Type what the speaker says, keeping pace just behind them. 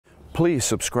Please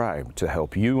subscribe to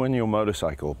help you and your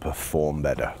motorcycle perform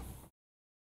better.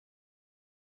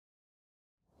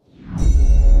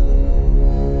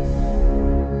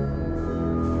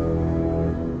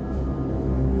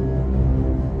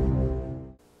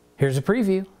 Here's a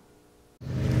preview.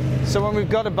 So when we've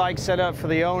got a bike set up for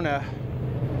the owner,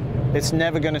 it's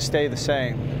never going to stay the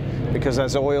same, because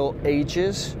as oil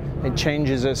ages, it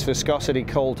changes its viscosity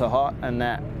cold to hot, and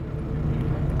that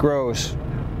grows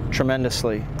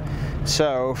tremendously.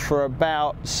 So for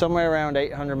about somewhere around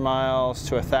 800 miles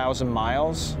to 1,000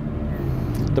 miles,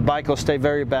 the bike will stay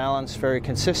very balanced, very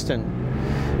consistent.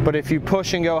 But if you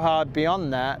push and go hard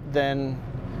beyond that, then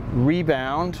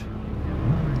rebound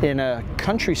in a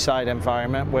countryside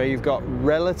environment where you've got,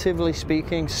 relatively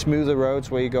speaking, smoother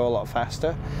roads where you go a lot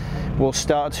faster, will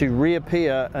start to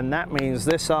reappear, and that means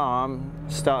this arm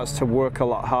starts to work a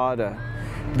lot harder.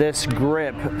 This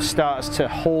grip starts to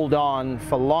hold on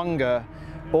for longer,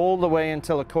 all the way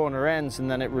until a corner ends, and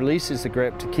then it releases the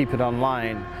grip to keep it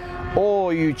online.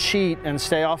 Or you cheat and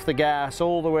stay off the gas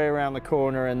all the way around the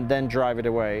corner and then drive it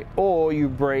away. Or you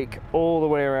brake all the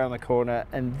way around the corner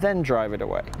and then drive it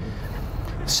away.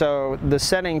 So the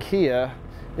setting here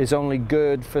is only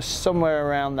good for somewhere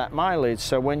around that mileage.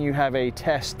 So when you have a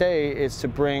test day, it's to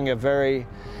bring a very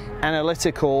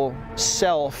analytical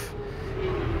self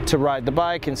to ride the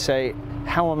bike and say,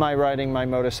 how am I riding my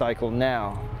motorcycle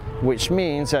now? Which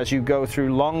means as you go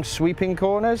through long sweeping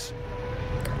corners,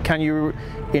 can you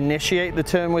initiate the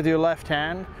turn with your left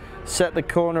hand, set the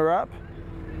corner up,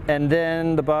 and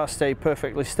then the bar stay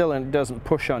perfectly still and it doesn't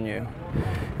push on you.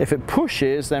 If it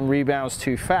pushes, then rebounds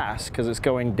too fast because it's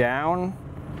going down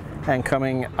and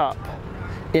coming up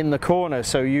in the corner.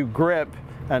 So you grip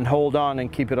and hold on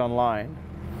and keep it online.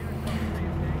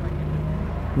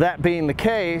 That being the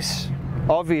case,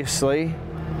 obviously,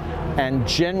 and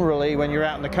generally when you're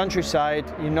out in the countryside,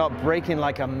 you're not braking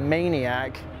like a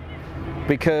maniac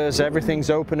because everything's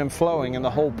open and flowing, and the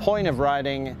whole point of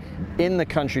riding in the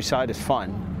countryside is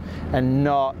fun and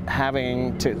not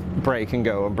having to brake and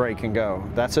go and brake and go.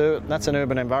 That's an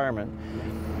urban environment.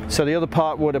 So the other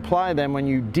part would apply then when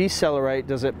you decelerate,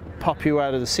 does it pop you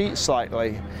out of the seat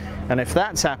slightly? And if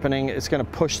that's happening, it's going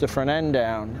to push the front end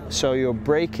down. So your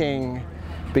braking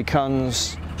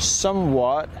becomes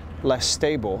somewhat less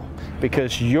stable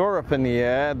because you're up in the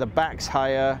air, the back's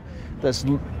higher, there's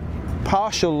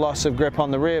partial loss of grip on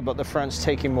the rear, but the front's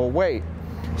taking more weight.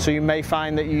 So you may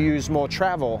find that you use more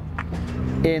travel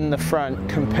in the front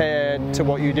compared to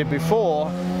what you did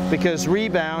before, because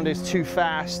rebound is too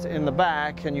fast in the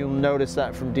back, and you'll notice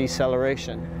that from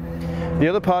deceleration. The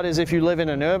other part is if you live in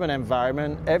an urban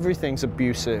environment, everything's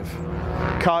abusive.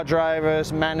 Car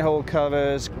drivers, manhole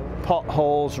covers,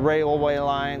 potholes, railway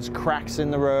lines, cracks in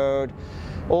the road,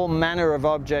 all manner of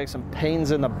objects and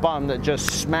pains in the bum that just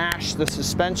smash the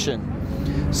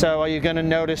suspension. So are you going to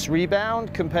notice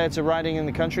rebound compared to riding in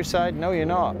the countryside? No, you're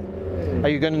not. Are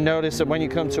you going to notice that when you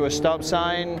come to a stop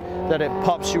sign that it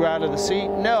pops you out of the seat?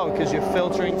 No, because you're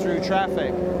filtering through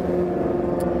traffic.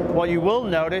 What you will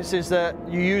notice is that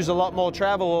you use a lot more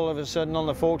travel all of a sudden on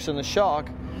the forks and the shock,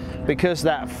 because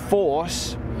that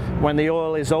force, when the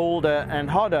oil is older and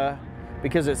hotter,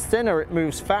 because it's thinner, it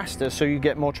moves faster, so you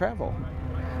get more travel.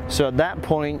 So at that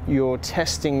point, your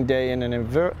testing day in an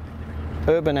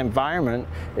urban environment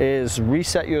is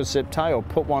reset your zip tie or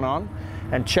put one on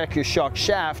and check your shock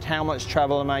shaft. How much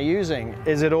travel am I using?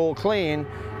 Is it all clean?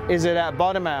 Is it at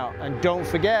bottom out? And don't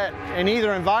forget, in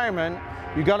either environment,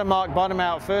 you got to mark bottom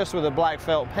out first with a black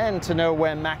felt pen to know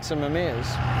where maximum is.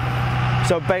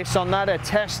 So based on that, a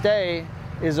test day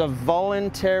is a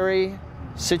voluntary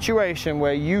situation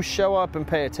where you show up and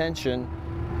pay attention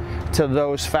to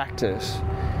those factors.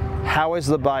 How is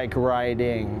the bike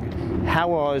riding?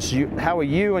 How are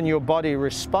you and your body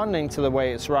responding to the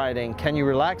way it's riding? Can you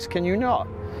relax? Can you not?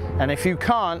 And if you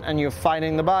can't and you're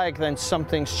fighting the bike, then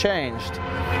something's changed.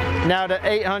 Now at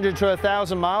 800 to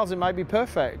 1,000 miles, it might be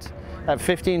perfect. At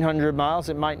 1,500 miles,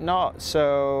 it might not.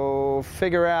 So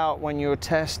figure out when your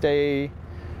test day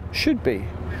should be.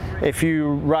 If you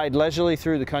ride leisurely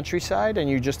through the countryside and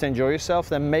you just enjoy yourself,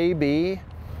 then maybe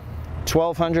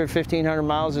 1,200, 1,500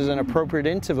 miles is an appropriate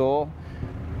interval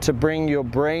to bring your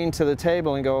brain to the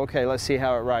table and go, okay, let's see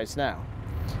how it rides now.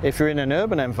 If you're in an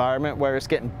urban environment where it's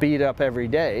getting beat up every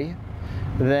day,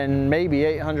 then maybe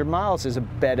 800 miles is a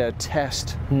better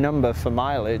test number for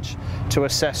mileage to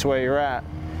assess where you're at.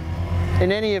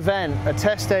 In any event, a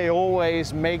test day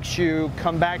always makes you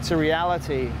come back to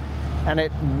reality, and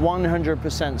it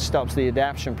 100% stops the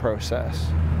adaptation process.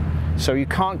 So you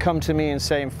can't come to me and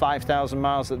say in 5,000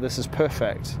 miles that this is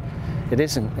perfect. It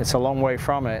isn't. It's a long way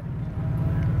from it.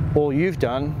 All you've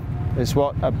done is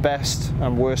what a best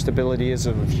and worst ability is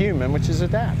of a human, which is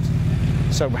adapt.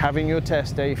 So having your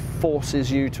test day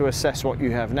forces you to assess what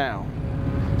you have now.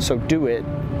 So do it,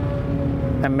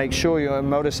 and make sure your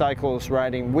motorcycle's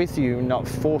riding with you, not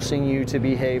forcing you to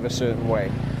behave a certain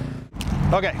way.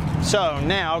 Okay, so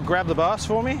now grab the bars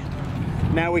for me.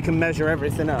 Now we can measure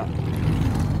everything up.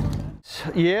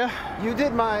 Yeah? You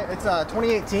did it's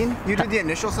 2018. You did the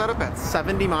initial setup at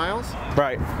 70 miles.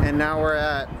 Right. And now we're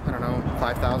at, I don't know,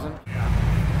 5,000.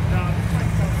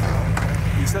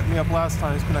 You set me up last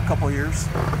time, it's been a couple years.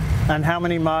 And how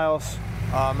many miles?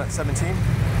 At 17.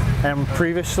 And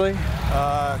previously?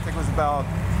 I think it was about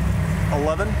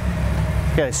 11.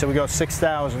 Okay, so we got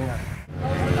 6,000.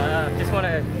 Just want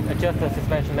to adjust the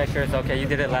suspension, make sure it's okay. You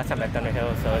did it last time at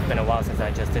Thunderhill, so it's been a while since I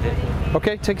adjusted it.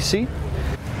 Okay, take a seat.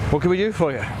 What can we do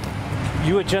for you?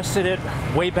 You adjusted it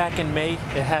way back in May.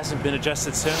 It hasn't been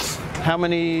adjusted since. How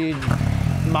many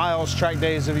miles, track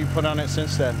days have you put on it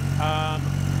since then?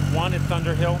 One at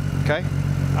Thunderhill. Okay.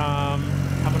 How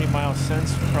many miles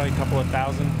since? Probably a couple of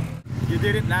thousand. You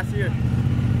did it last year.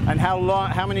 And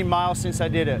how many miles since I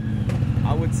did it?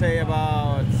 I would say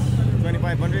about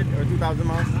 2,500 or 2,000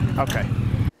 miles. Okay.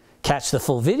 Catch the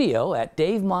full video at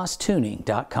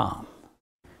DaveMossTuning.com.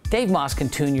 Dave Moss can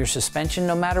tune your suspension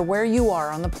no matter where you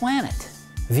are on the planet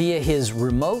via his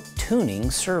remote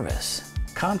tuning service.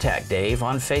 Contact Dave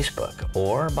on Facebook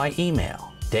or by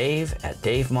email,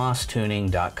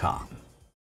 dave@DaveMossTuning.com.